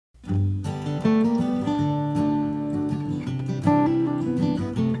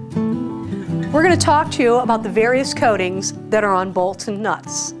We're going to talk to you about the various coatings that are on bolts and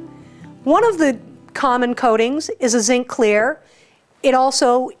nuts. One of the common coatings is a zinc clear. It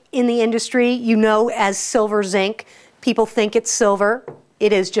also, in the industry, you know as silver zinc. People think it's silver.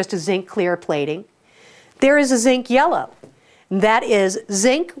 It is just a zinc clear plating. There is a zinc yellow. That is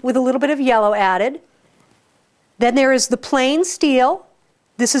zinc with a little bit of yellow added. Then there is the plain steel.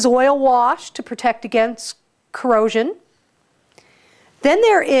 This is oil washed to protect against corrosion. Then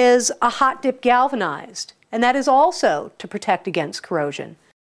there is a hot dip galvanized, and that is also to protect against corrosion.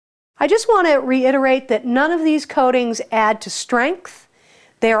 I just want to reiterate that none of these coatings add to strength.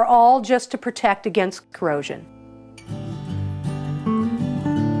 They are all just to protect against corrosion.